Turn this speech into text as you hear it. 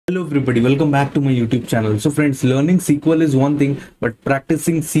Hello everybody, welcome back to my YouTube channel. So friends, learning SQL is one thing, but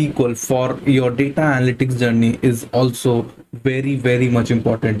practicing SQL for your data analytics journey is also very much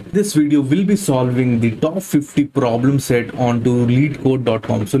important. This video will be solving the top 50 problem set onto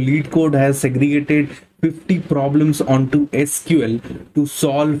LeetCode.com. So LeetCode has segregated 50 problems onto SQL to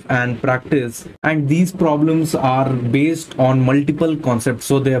solve and practice, and these problems are based on multiple concepts.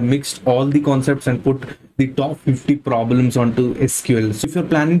 So they have mixed all the concepts and put the top 50 problems onto SQL. So if you're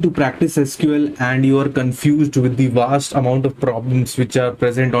planning to practice SQL and you are confused with the vast amount of problems which are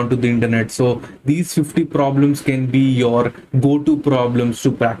present onto the internet, so these 50 problems can be your go-to problems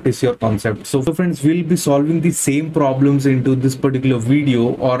to practice your concept. So friends, we'll be solving the same problems into this particular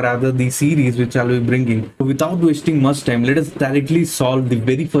video, or rather the series which I'll be bringing. So without wasting much time, let us directly solve the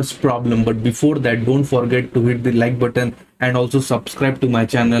very first problem. But before that, don't forget to hit the like button and also subscribe to my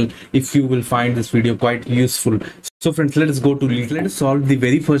channel if you will find this video quite useful. So friends, let us go to let us solve the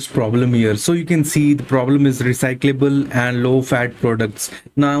very first problem here. So you can see the problem is recyclable and low fat products.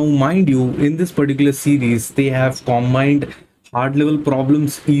 Now mind you, in this particular series they have combined hard level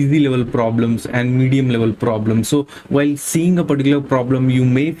problems, easy level problems, and medium level problems. So while seeing a particular problem, you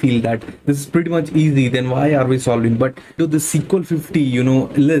may feel that this is pretty much easy, then why are we solving? But to the SQL 50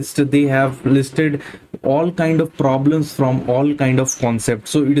 list, they have listed all kind of problems from all kind of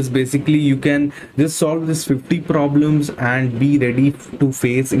concepts. So it is basically you can just solve this 50 problems and be ready to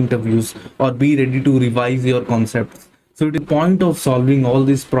face interviews or be ready to revise your concepts. So the point of solving all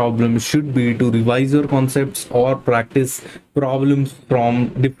these problems should be to revise your concepts or practice problems from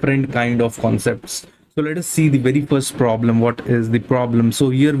different kind of concepts. So let us see the very first problem. What is the problem?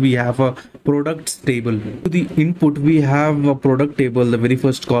 So here we have a products table. To the input we have a product table. The very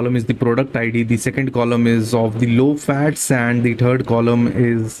first column is the product ID, the second column is of the low fats, and the third column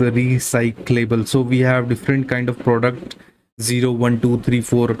is recyclable. So we have different kind of product 0, 1, 2, 3,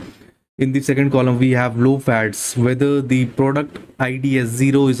 4. In the second column we have low fats, whether the product ID as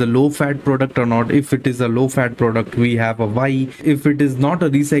 0 is a low fat product or not. If it is a low fat product, we have a Y. If it is not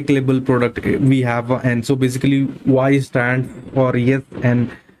a recyclable product, we have a N. So basically Y stands for yes and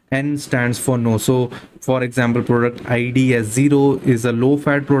N stands for no. So for example, product ID as 0 is a low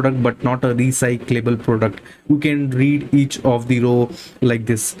fat product but not a recyclable product. We can read each of the row like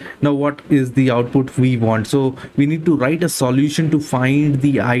this. Now what is the output we want? So we need to write a solution to find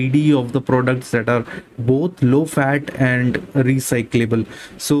the ID of the products that are both low fat and recyclable.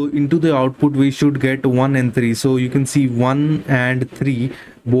 So into the output we should get 1 and 3. So you can see 1 and 3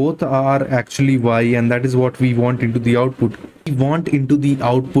 both are actually Y, and that is what we want into the output. We want into the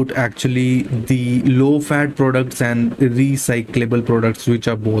output actually the low fat products and recyclable products, which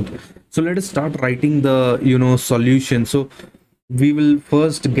are both. So let us start writing the solution. So we will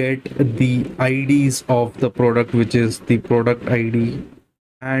first get the IDs of the product, which is the product ID,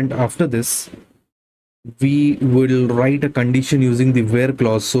 and after this we will write a condition using the where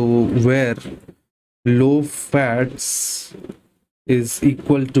clause. So where low fats is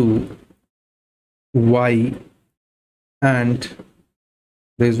equal to Y, and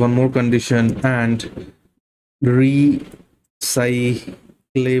there is one more condition, and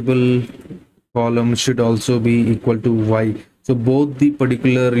recyclable column should also be equal to Y. So both the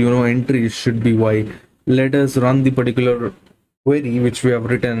particular entries should be Y. Let us run the particular query which we have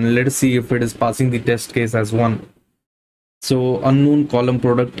written. Let us see if it is passing the test case as 1. So unknown column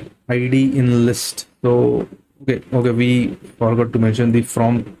product ID in list. So okay, we forgot to mention the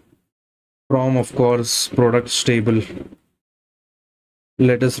from of course products table.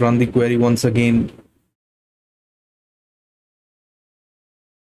 Let us run the query once again.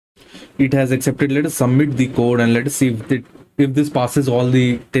 It has accepted. Let us submit the code and let us see if this passes all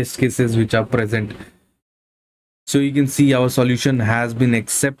the test cases which are present. So you can see our solution has been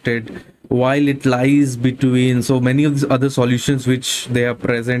accepted, while it lies between so many of these other solutions which they are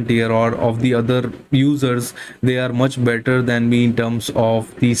present here, or of the other users. They are much better than me in terms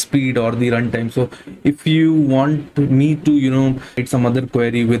of the speed or the runtime. So if you want me to write some other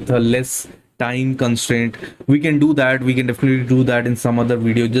query with a less time constraint, we can do that. We can definitely do that in some other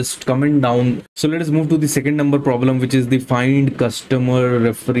video. Just comment down. So let us move to the second number problem, which is the find customer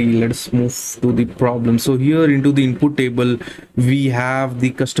referee. Let's move to the problem. So here into the input table we have the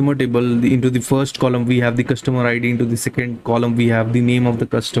customer table. Into the first column we have the customer ID. Into the second column we have the name of the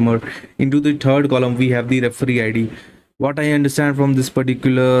customer. Into the third column we have the referee ID. What I understand from this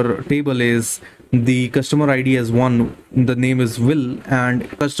particular table is the customer ID as 1, the name is Will, and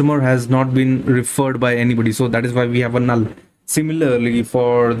customer has not been referred by anybody, so that is why we have a null. Similarly,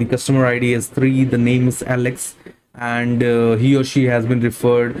 for the customer ID as 3, the name is Alex, and he or she has been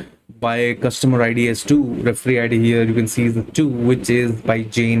referred by customer ID as 2, referee ID here you can see the 2, which is by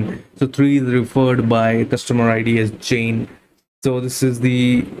Jane. So 3 is referred by customer ID as Jane. So this is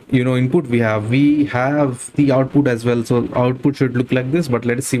the input we have. We have the output as well. So output should look like this, but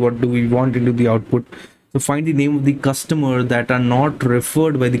let's see what do we want into the output. So find the name of the customer that are not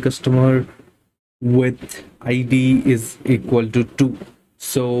referred by the customer with ID is equal to 2.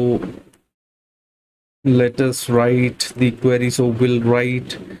 So let us write the query. So we'll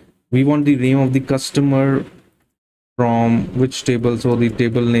write, we want the name of the customer from which table. So the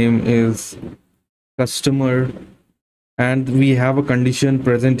table name is customer, and we have a condition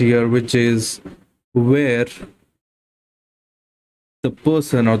present here, which is where the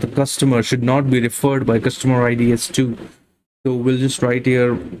person or the customer should not be referred by customer ID as 2. So we'll just write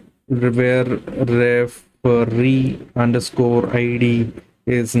here where referee underscore ID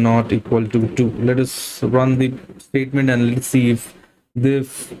is not equal to 2. Let us run the statement and let's see if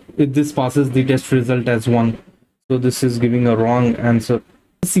this passes the test result as 1. So this is giving a wrong answer.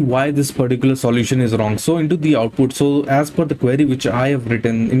 Let's see why this particular solution is wrong. So into the output, so as per the query which I have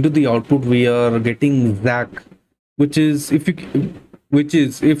written, into the output we are getting Zach, which is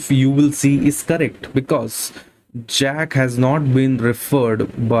if you will see is correct, because Jack has not been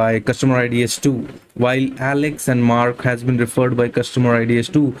referred by customer ID as 2, while Alex and Mark has been referred by customer ID as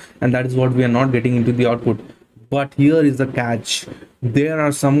 2, and that is what we are not getting into the output. But here is the catch. There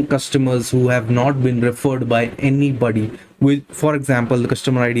are some customers who have not been referred by anybody. With, for example, the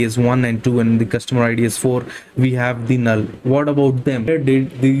customer ID is 1 and 2 and the customer ID is 4. We have the null. What about them? Where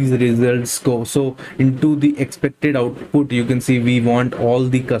did these results go? So into the expected output, you can see we want all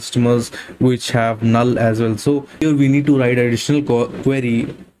the customers which have null as well. So here we need to write additional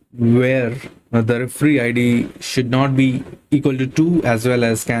query where the referee ID should not be equal to 2 as well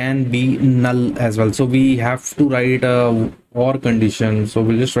as can be null as well. So we have to write a or condition. So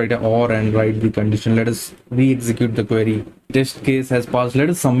we'll just write a or and write the condition. Let us re-execute the query. Test case has passed. Let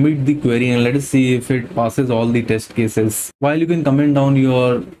us submit the query and let us see if it passes all the test cases. While you can comment down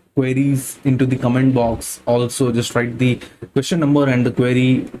your queries into the comment box, also just write the question number and the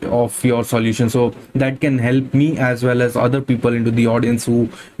query of your solution, so that can help me as well as other people into the audience who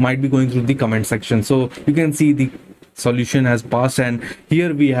might be going through the comment section. So you can see the solution has passed, and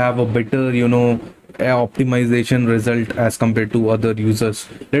here we have a better optimization result as compared to other users.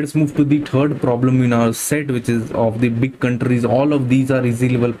 Let us move to the third problem in our set, which is of the big countries. All of these are easy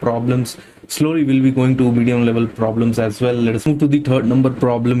level problems. Slowly we'll be going to medium level problems as well. Let us move to the third number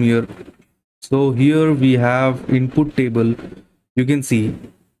problem here. So here we have input table. You can see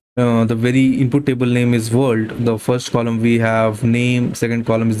the very input table name is world. The first column we have name, second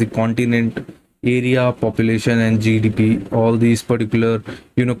column is the continent, area, population, and GDP. All these particular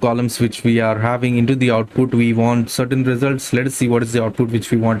columns which we are having. Into the output we want certain results. Let us see what is the output which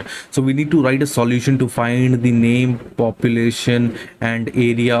we want. So we need to write a solution to find the name, population, and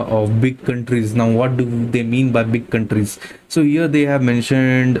area of big countries. Now what do they mean by big countries? So here they have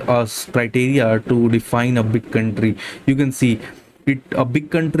mentioned us criteria to define a big country. You can see a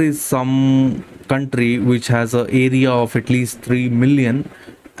big country is some country which has an area of at least 3 million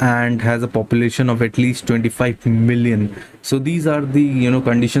and has a population of at least 25 million. So these are the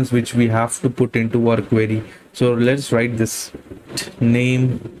conditions which we have to put into our query. So let's write this: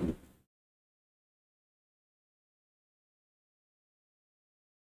 name,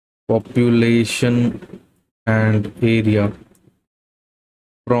 population, and area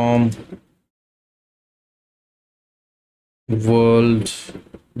from world.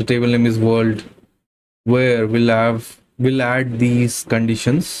 The table name is world, where we'll add these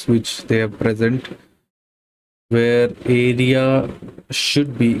conditions which they are present, where area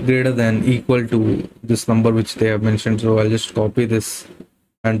should be greater than equal to this number which they have mentioned. So I'll just copy this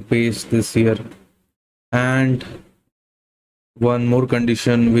and paste this here. And one more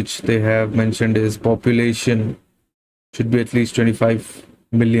condition which they have mentioned is population should be at least 25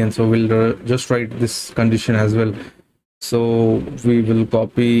 million. So we'll just write this condition as well. So we will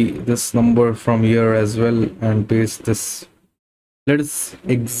copy this number from here as well and paste this. Let us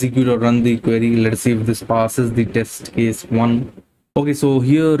execute or run the query. Let's see if this passes the test case 1. Okay, so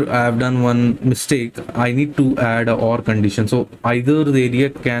here I have done one mistake. I need to add a or condition. So either the area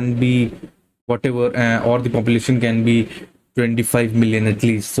can be whatever or the population can be 25 million at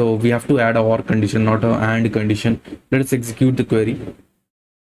least. So we have to add a or condition, not a and condition. Let us execute the query.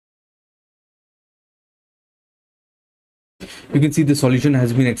 You can see the solution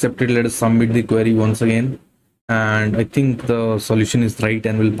has been accepted. Let us submit the query once again, and I think the solution is right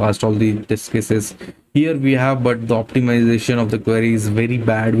and will pass all the test cases. Here we have, but the optimization of the query is very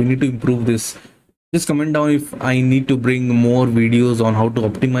bad. We need to improve this. Just comment down if I need to bring more videos on how to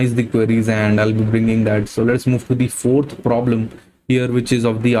optimize the queries, and I'll be bringing that. So let's move to the fourth problem here, which is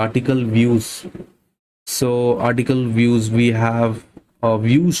of the article views. So article views, we have a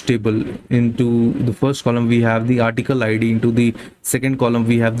views table. Into the first column we have the article ID, into the second column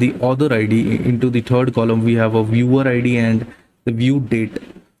we have the author ID, into the third column we have a viewer ID and the view date,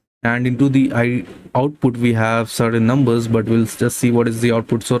 and into the output we have certain numbers, but we'll just see what is the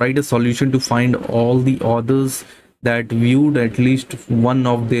output. So write a solution to find all the authors that viewed at least one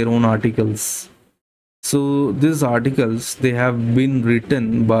of their own articles. So these articles, they have been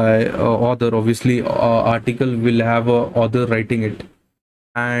written by author. Obviously article will have a author writing it,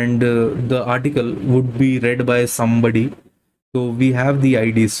 and the article would be read by somebody. So we have the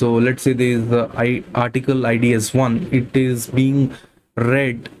ID. So let's say there is the article ID as 1. It is being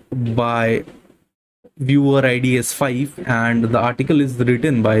read by viewer ID as 5, and the article is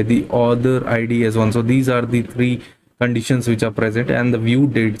written by the author ID as 1. So these are the three conditions which are present. And the view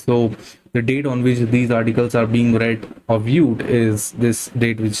date, so the date on which these articles are being read or viewed is this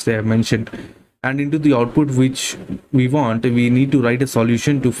date which they have mentioned. And into the output which we want, we need to write a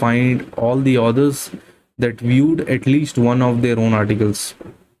solution to find all the authors that viewed at least one of their own articles.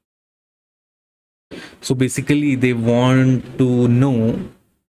 So basically they want to know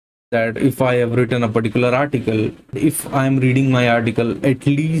that if I have written a particular article, if I'm reading my article at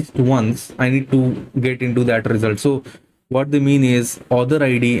least once, I need to get into that result. So what they mean is author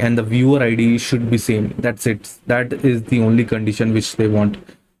ID and the viewer ID should be same. That's it. That is the only condition which they want.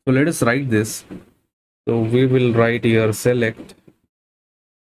 So let us write this. So we will write here select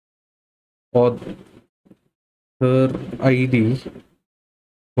author ID,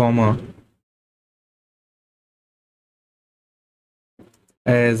 comma,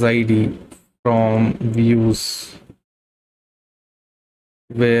 as ID from views,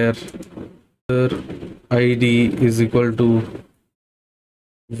 where author ID is equal to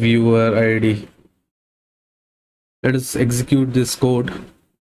viewer ID. Let us execute this code.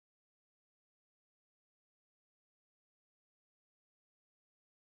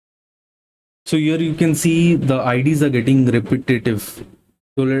 So here you can see the IDs are getting repetitive.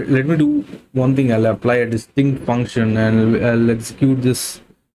 So let me do one thing. I'll apply a distinct function and I'll execute this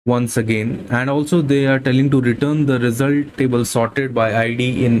once again. And also they are telling to return the result table sorted by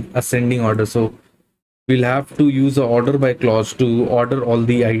ID in ascending order. So we'll have to use the order by clause to order all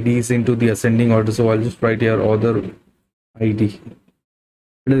the IDs into the ascending order. So I'll just write here order ID.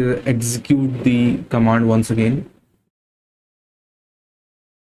 Execute the command once again.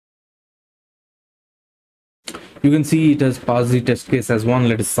 You can see it has passed the test case as 1.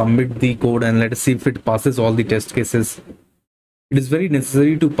 Let us submit the code and let us see if it passes all the test cases. It is very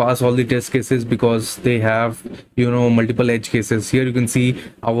necessary to pass all the test cases because they have, multiple edge cases. Here you can see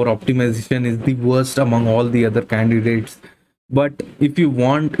our optimization is the worst among all the other candidates. But if you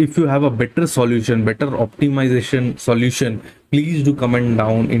have a better solution, better optimization solution, please do comment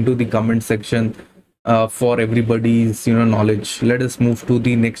down into the comment section for everybody's knowledge. Let us move to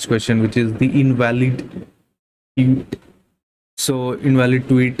the next question, which is the invalid tweet. So invalid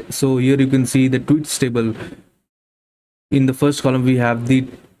tweet. So here you can see the tweets table. In the first column we have the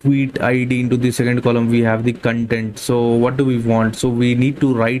tweet ID, into the second column we have the content. So what do we want? So we need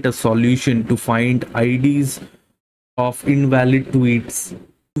to write a solution to find IDs of invalid tweets.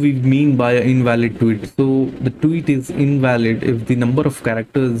 What do we mean by an invalid tweet? So the tweet is invalid if the number of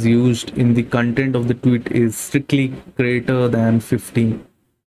characters used in the content of the tweet is strictly greater than 15.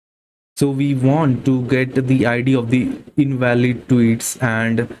 So we want to get the ID of the invalid tweets,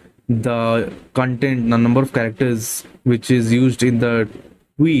 and the content, the number of characters which is used in the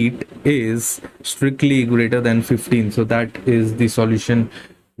tweet is strictly greater than 15. So that is the solution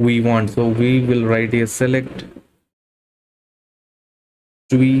we want. So we will write a select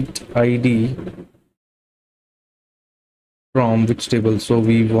tweet ID from which table. So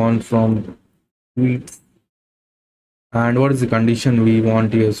we want from tweets. And what is the condition we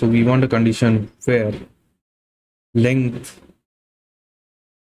want here? So we want a condition where length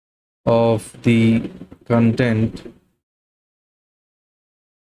of the content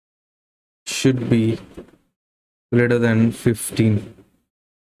should be greater than 15,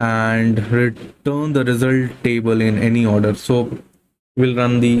 and return the result table in any order. So we'll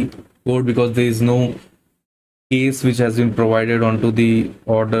run the code because there is no case which has been provided onto the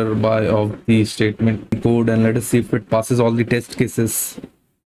order by of the statement code, and let us see if it passes all the test cases.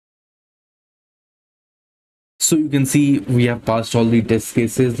 So you can see we have passed all the test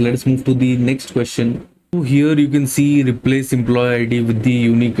cases. Let us move to the next question. So here you can see replace employee ID with the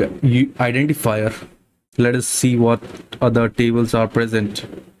unique identifier. Let us see what other tables are present.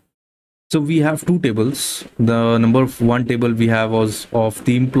 So we have two tables. The number of one table we have was of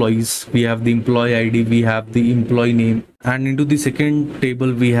the employees. We have the employee ID, we have the employee name, and into the second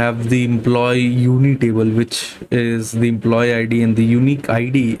table we have the employee uni table, which is the employee ID and the unique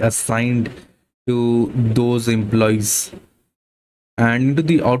ID assigned to those employees. And into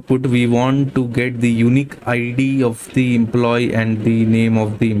the output we want to get the unique ID of the employee and the name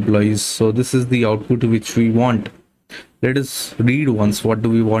of the employees. So this is the output which we want. Let us read once what do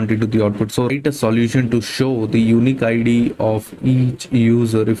we want into the output. So write a solution to show the unique ID of each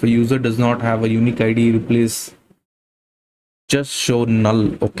user. If a user does not have a unique ID, replace just show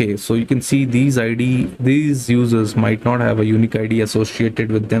null. Okay, so you can see these users might not have a unique ID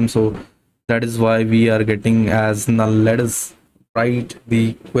associated with them, so that is why we are getting as null. Let us write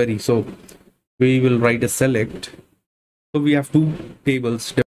the query. So we will write a select. So we have two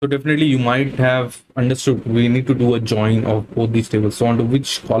tables. So definitely you might have understood we need to do a join of both these tables. So onto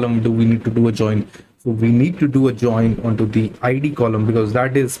which column do we need to do a join? So we need to do a join onto the ID column, because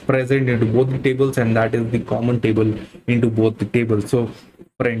that is present into both the tables and that is the common table into both the tables. So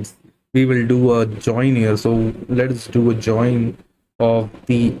friends, we will do a join here. So let us do a join of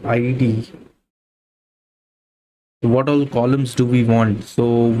the ID. What all columns do we want?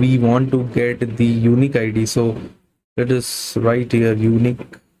 So we want to get the unique ID. So let us write here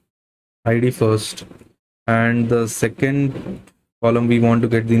unique ID first, and the second column we want to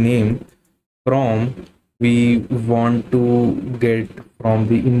get the name. From we want to get from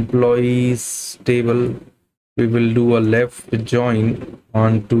the employees table, we will do a left join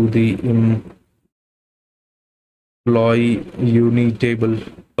onto the employee uni table.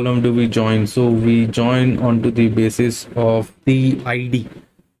 Column do we join? So we join onto the basis of the ID.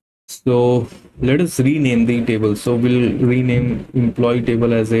 So let us rename the table. So we'll rename employee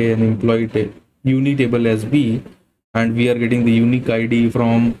table as A and employee uni table as B, and we are getting the unique ID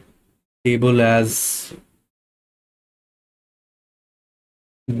from table as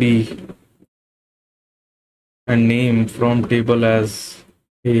B and name from table as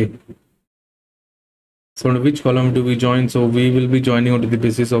A. So which column do we join? So we will be joining onto the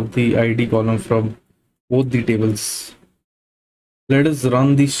basis of the ID column from both the tables. Let us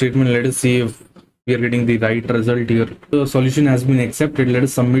run the statement. Let us see if we are getting the right result here. The solution has been accepted. Let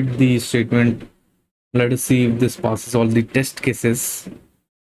us submit the statement. Let us see if this passes all the test cases.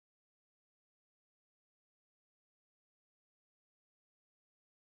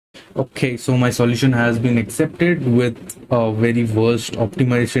 Okay, so my solution has been accepted with a very worst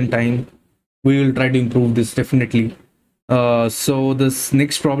optimization time. We will try to improve this definitely. So this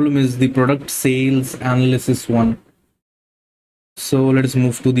next problem is the product sales analysis one. So let us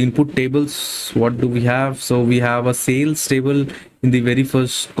move to the input tables. What do we have? So we have a sales table. In the very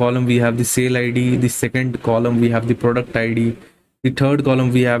first column we have the sale ID, the second column we have the product ID, the third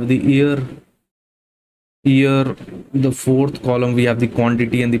column we have the year, the fourth column we have the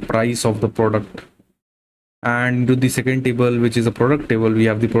quantity and the price of the product, and to the second table, which is a product table, we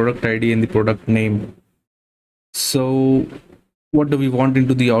have the product ID and the product name. So what do we want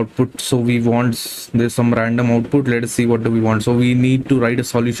into the output? So we want, there's some random output. Let us see what do we want. So we need to write a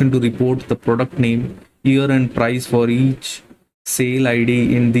solution to report the product name, year and price for each sale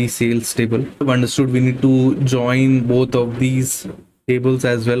ID in the sales table. I've understood we need to join both of these tables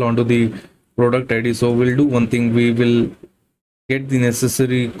as well onto the product ID. So we'll do one thing, we will get the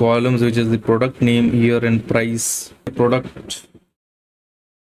necessary columns, which is the product name, year and price. Product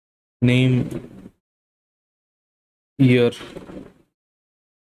name, year,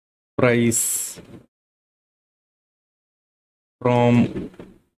 price from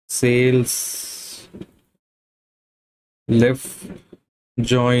sales, left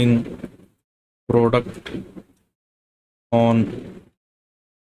join product on.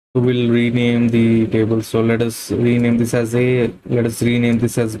 So we'll rename the table. So let us rename this as A, let us rename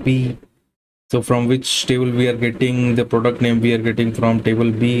this as B. So from which table we are getting the product name? We are getting from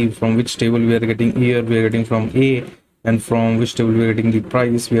table B. From which table we are getting year? We are getting from A. And from which table we are getting the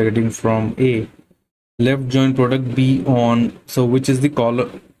price? We are getting from A. Left join product B on. So which is the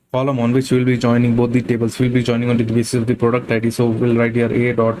column on which we will be joining both the tables? We will be joining on the basis of the product ID. So we'll write here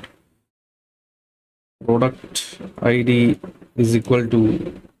A dot product ID is equal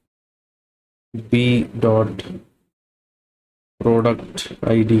to B dot product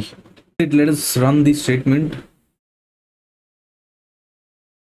ID. Let us run the statement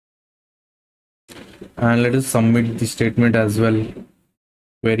and let us submit the statement as well,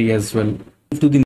 query as well. To the